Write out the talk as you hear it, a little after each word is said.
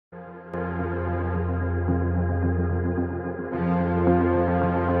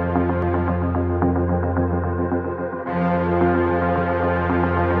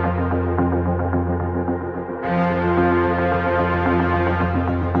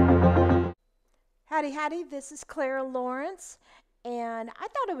Howdy Howdy, this is Clara Lawrence, and I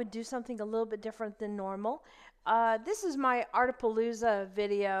thought I would do something a little bit different than normal. This is my Artapalooza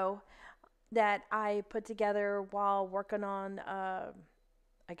video that I put together while working on,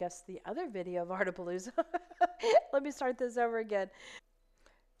 I guess, the other video of Artapalooza. Let me start this over again.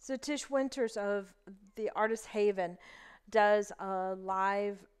 So Tish Winters of the Artist Haven does a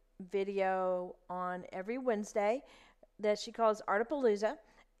live video on every Wednesday that she calls Artapalooza,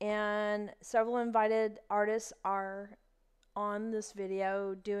 and several invited artists are on this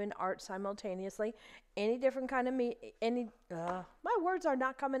video doing art simultaneously. Any different kind of my words are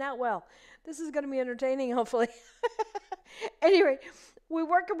not coming out well. This is going to be entertaining, hopefully. Anyway, we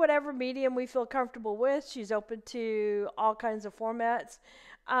work in whatever medium we feel comfortable with. She's open to all kinds of formats.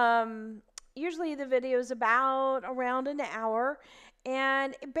 Usually the video is about around an hour,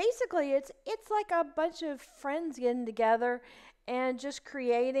 and basically it's like a bunch of friends getting together and just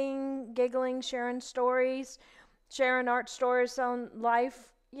creating, giggling, sharing stories, sharing art stories on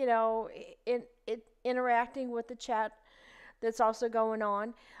life, interacting with the chat that's also going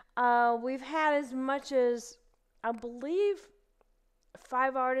on. We've had as much as, I believe,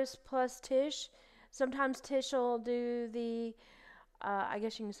 5 artists plus Tish. Sometimes Tish will do the, I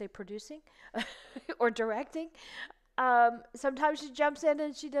guess you can say, producing or directing. Sometimes she jumps in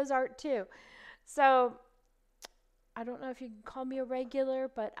and she does art too. So I don't know if you can call me a regular,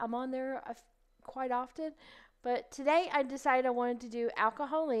 but I'm on there quite often. But today I decided I wanted to do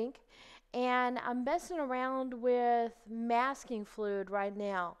alcohol ink, and I'm messing around with masking fluid right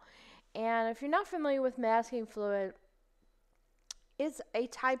now. And if you're not familiar with masking fluid, it's a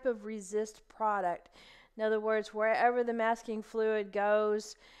type of resist product. In other words, wherever the masking fluid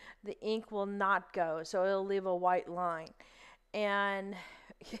goes, the ink will not go, so it'll leave a white line. And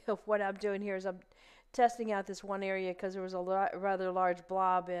what I'm doing here is I'm testing out this one area because there was a rather large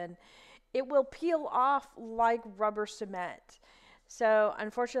blob, and it will peel off like rubber cement. So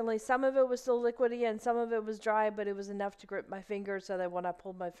unfortunately, some of it was still liquidy and some of it was dry, but it was enough to grip my finger so that when I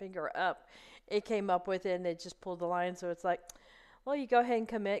pulled my finger up, it came up with it and it just pulled the line. So it's like, well, you go ahead and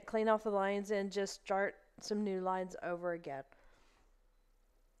commit, clean off the lines, and just start some new lines over again.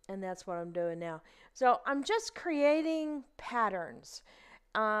 And that's what I'm doing now. So I'm just creating patterns,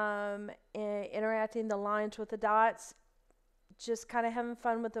 interacting the lines with the dots, just kind of having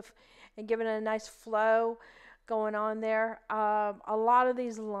fun with and giving it a nice flow going on there. A lot of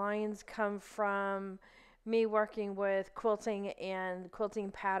these lines come from me working with quilting and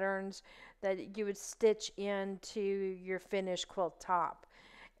quilting patterns that you would stitch into your finished quilt top.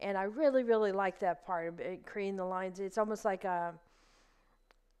 And I really, really like that part of it, creating the lines. It's almost like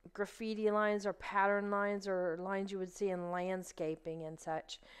graffiti lines or pattern lines or lines you would see in landscaping and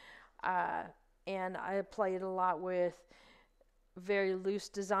such. And I played a lot with very loose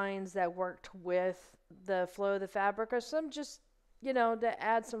designs that worked with the flow of the fabric, or some just, to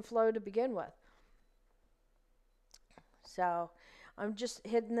add some flow to begin with. So I'm just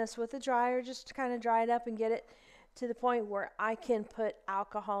hitting this with a dryer just to kind of dry it up and get it to the point where I can put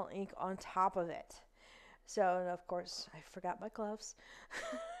alcohol ink on top of it. So, and of course, I forgot my gloves.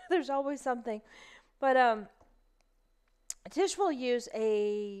 There's always something. But Tish will use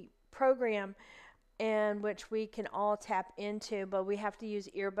a program in which we can all tap into, but we have to use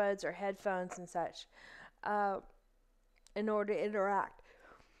earbuds or headphones and such in order to interact.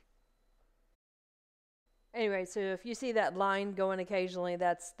 Anyway, so if you see that line going occasionally,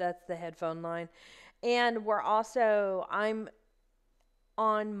 that's the headphone line. And I'm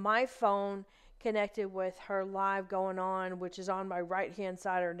on my phone connected with her live going on, which is on my right hand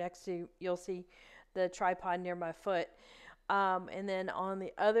side or next to, you'll see the tripod near my foot. And then on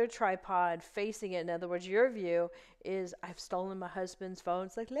the other tripod facing it, in other words, your view, is I've stolen my husband's phone.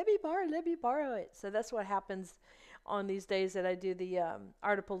 It's like, let me borrow it. So that's what happens on these days that I do the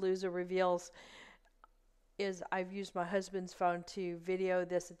Artapalooza reveals, is I've used my husband's phone to video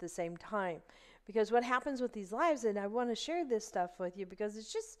this at the same time. Because what happens with these lives, and I want to share this stuff with you because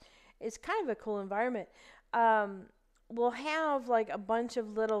it's kind of a cool environment. We'll have like a bunch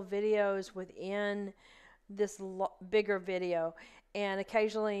of little videos within this bigger video, and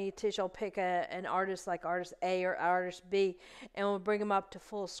occasionally Tish will pick an artist like artist A or artist B, and we'll bring them up to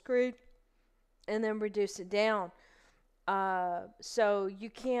full screen and then reduce it down. So you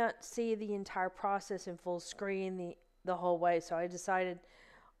can't see the entire process in full screen the whole way. So I decided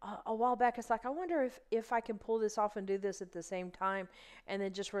a while back, it's like, I wonder if I can pull this off and do this at the same time, and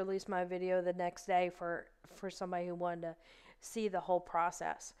then just release my video the next day for somebody who wanted to see the whole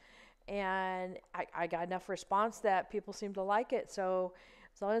process. And I got enough response that people seem to like it. So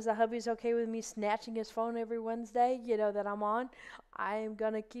As long as the hubby's okay with me snatching his phone every Wednesday, you know, that I'm on, I'm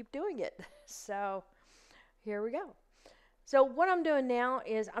going to keep doing it. So here we go. So what I'm doing now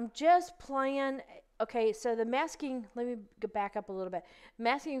is I'm just playing. Okay, so the masking, let me go back up a little bit.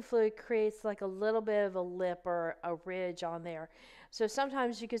 Masking fluid creates like a little bit of a lip or a ridge on there. So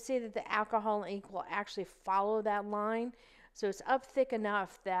sometimes you can see that the alcohol ink will actually follow that line. So it's up thick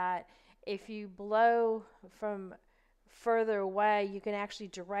enough that if you blow from further away, you can actually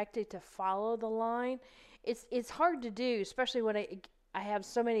direct it to follow the line. It's hard to do, especially when I have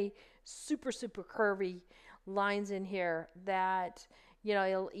so many super curvy lines in here that, you know,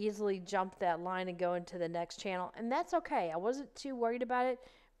 it'll easily jump that line and go into the next channel, and that's okay. I wasn't too worried about it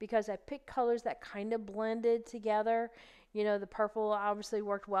because I picked colors that kind of blended together. You know, the purple obviously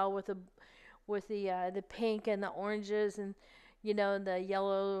worked well with the pink and the oranges, and you know, the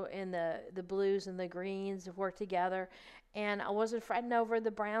yellow and the blues and the greens work together. And I wasn't fretting over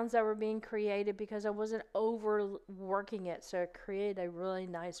the browns that were being created because I wasn't overworking it, so it created a really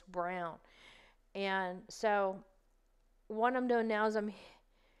nice brown. And so what I'm doing now is I'm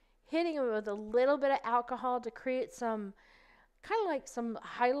hitting it with a little bit of alcohol to create some kind of like some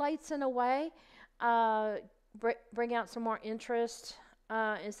highlights in a way, uh, bring out some more interest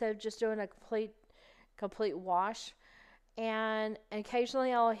instead of just doing a complete wash. And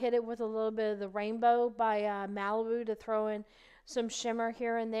occasionally I'll hit it with a little bit of the Rainbow by Malibu to throw in some shimmer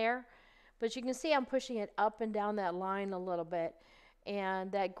here and there. But you can see I'm pushing it up and down that line a little bit,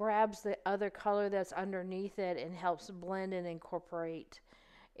 and that grabs the other color that's underneath it and helps blend and incorporate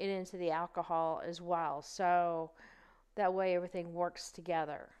it into the alcohol as well. So that way everything works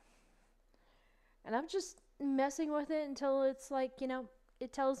together. And I'm just messing with it until it's like, you know,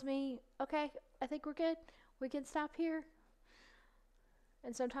 it tells me, okay, I think we're good. We can stop here.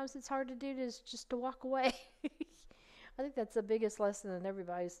 And sometimes it's hard to do just to walk away. I think that's the biggest lesson in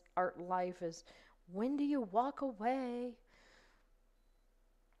everybody's art life is, when do you walk away?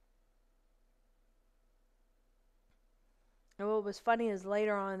 And what was funny is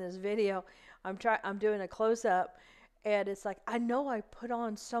later on in this video, I'm doing a close up, and it's like, I know I put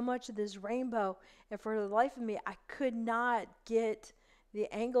on so much of this rainbow, and for the life of me, I could not get the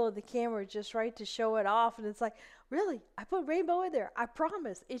angle of the camera just right to show it off. And it's like, really, I put rainbow in there. I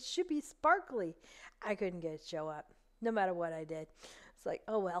promise it should be sparkly. I couldn't get it to show up, no matter what I did. It's like,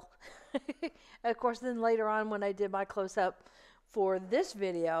 oh well. Of course, then later on when I did my close up for this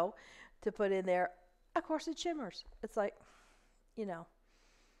video to put in there, of course it shimmers. It's like, you know,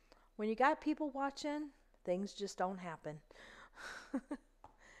 when you got people watching, things just don't happen.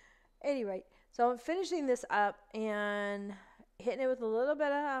 Anyway, so I'm finishing this up and hitting it with a little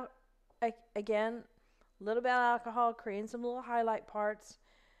bit of, again, a little bit of alcohol, creating some little highlight parts.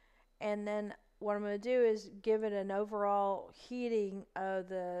 And then what I'm going to do is give it an overall heating of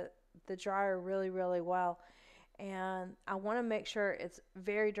the dryer really well. And I want to make sure it's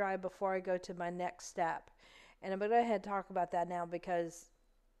very dry before I go to my next step. And I'm going to go ahead and talk about that now because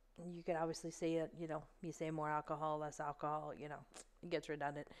you can obviously see it, you know, you say more alcohol, less alcohol, you know, it gets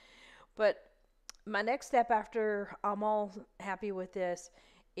redundant. But my next step after I'm all happy with this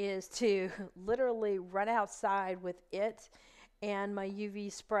is to literally run outside with it and my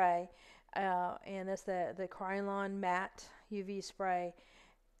UV spray. And that's the Krylon matte UV spray,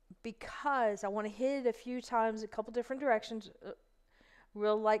 because I want to hit it a few times, a couple different directions,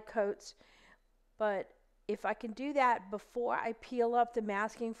 real light coats. But if I can do that before I peel up the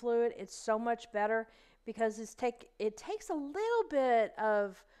masking fluid, it's so much better, because it takes a little bit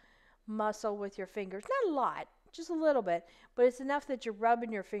of muscle with your fingers. Not a lot, just a little bit, but it's enough that you're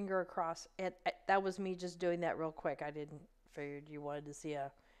rubbing your finger across. And that was me just doing that real quick. I didn't figure you wanted to see an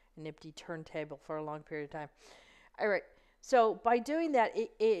empty turntable for a long period of time. All right, so by doing that,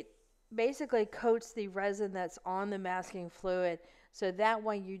 it basically coats the resin that's on the masking fluid, so that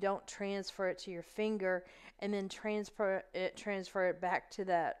way you don't transfer it to your finger and then transfer it back to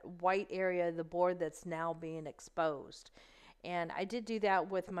that white area of the board that's now being exposed. And I did do that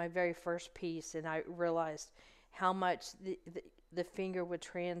with my very first piece, and I realized how much the finger would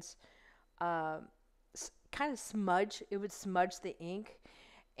kind of smudge. It would smudge the ink.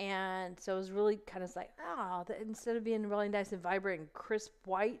 And so it was really kind of like, instead of being really nice and vibrant and crisp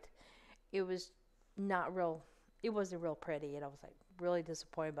white, it was not real. It wasn't real pretty. And I was like really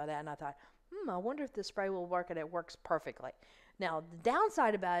disappointed by that. And I thought, I wonder if the spray will work. And it works perfectly. Now, the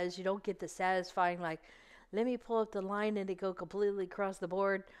downside about it is you don't get the satisfying, like, let me pull up the line and it go completely across the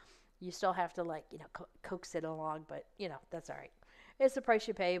board. You still have to, like, you know, coax it along. But, you know, that's all right. It's the price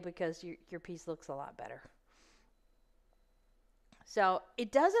you pay because your piece looks a lot better. So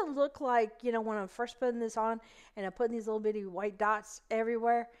it doesn't look like, you know, when I'm first putting this on and I'm putting these little bitty white dots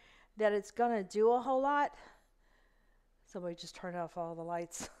everywhere, that it's going to do a whole lot. Somebody just turned off all the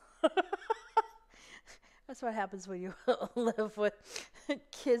lights. That's what happens when you live with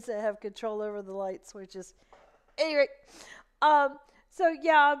kids that have control over the light switches. Anyway, um, so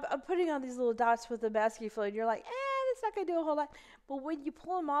yeah, I'm putting on these little dots with the masking fluid. You're like, it's not going to do a whole lot. But when you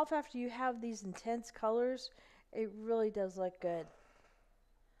pull them off after you have these intense colors, it really does look good.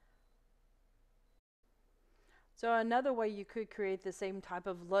 So another way you could create the same type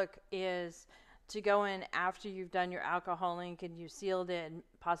of look is to go in after you've done your alcohol ink and you sealed it, and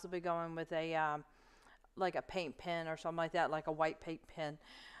possibly go in with a like a paint pen or something like that, like a white paint pen.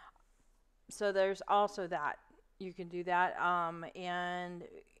 So there's also that. You can do that, and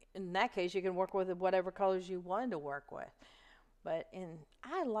in that case, you can work with whatever colors you want to work with.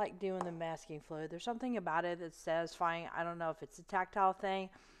 I like doing the masking fluid. There's something about it that's satisfying. I don't know if it's a tactile thing,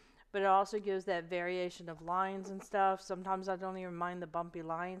 but it also gives that variation of lines and stuff. Sometimes I don't even mind the bumpy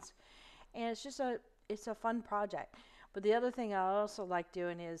lines, and it's a fun project. But the other thing I also like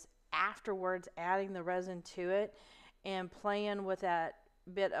doing is afterwards adding the resin to it and playing with that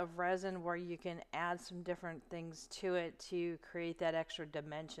bit of resin where you can add some different things to it to create that extra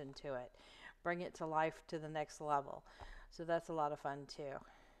dimension to it, bring it to life to the next level. So that's a lot of fun too.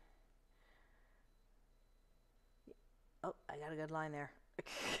 Oh, I got a good line there.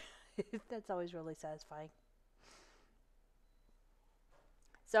 That's always really satisfying.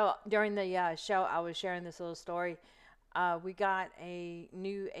 So during the show, I was sharing this little story. We got a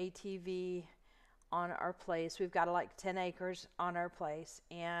new ATV on our place. We've got like 10 acres on our place,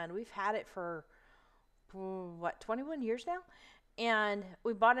 and we've had it for 21 years now. And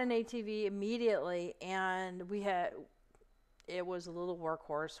we bought an ATV immediately, and it was a little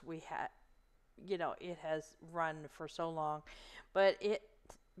workhorse. It has run for so long, but it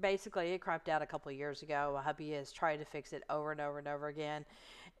crapped out a couple of years ago. Hubby has tried to fix it over and over and over again,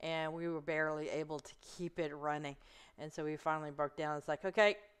 and we were barely able to keep it running. And so we finally broke down. It's like,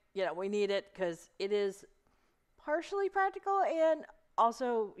 okay, we need it because it is partially practical, and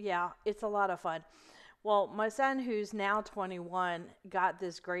also, it's a lot of fun. Well, my son, who's now 21, got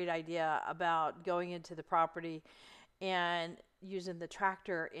this great idea about going into the property and using the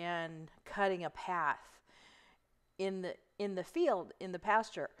tractor and cutting a path in the field, in the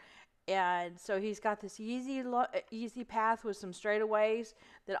pasture. And so he's got this easy path with some straightaways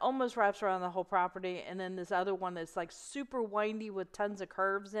that almost wraps around the whole property, and then this other one that's like super windy with tons of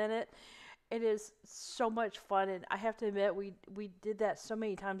curves in it. It is so much fun, and I have to admit, we did that so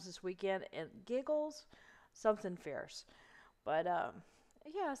many times this weekend, and giggles, something fierce. But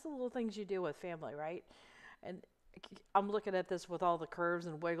it's the little things you do with family, right? And I'm looking at this with all the curves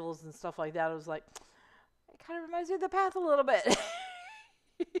and wiggles and stuff like that. I was like, it kind of reminds me of the path a little bit.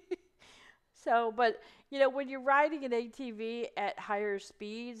 So, but when you're riding an ATV at higher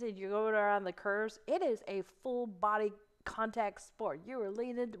speeds and you're going around the curves, it is a full body contact sport. You are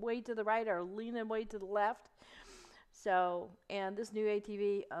leaning way to the right or leaning way to the left. So, and this new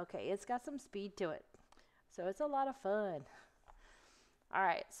ATV, okay, it's got some speed to it. So it's a lot of fun. All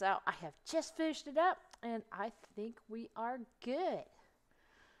right, so I have just finished it up, and I think we are good.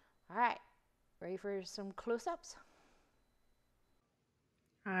 All right, ready for some close-ups?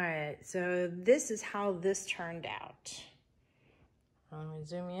 All right, so this is how this turned out. Let me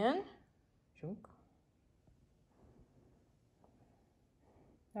zoom in.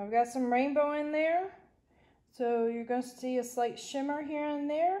 Now I've got some rainbow in there. So you're going to see a slight shimmer here and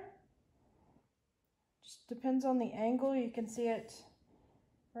there. Just depends on the angle. You can see it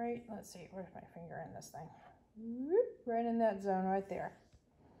right, let's see, where's my finger in this thing? Right in that zone right there.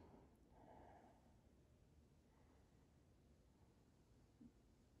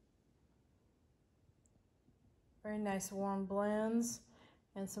 Very nice warm blends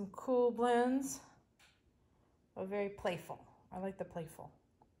and some cool blends, but very playful. I like the playful.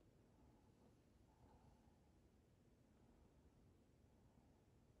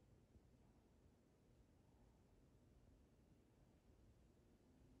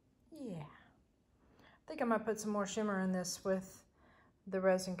 Yeah. I think I might put some more shimmer in this with the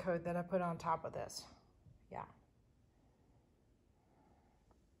resin coat that I put on top of this. Yeah.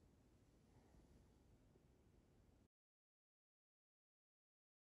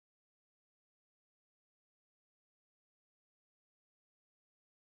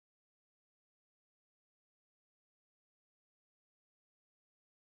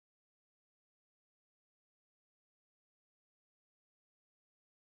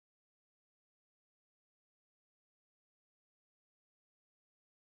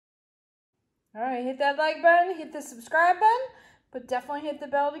 All right, hit that like button, hit the subscribe button, But definitely hit the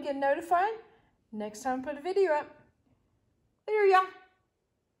bell to get notified next time I put a video up. Later, y'all.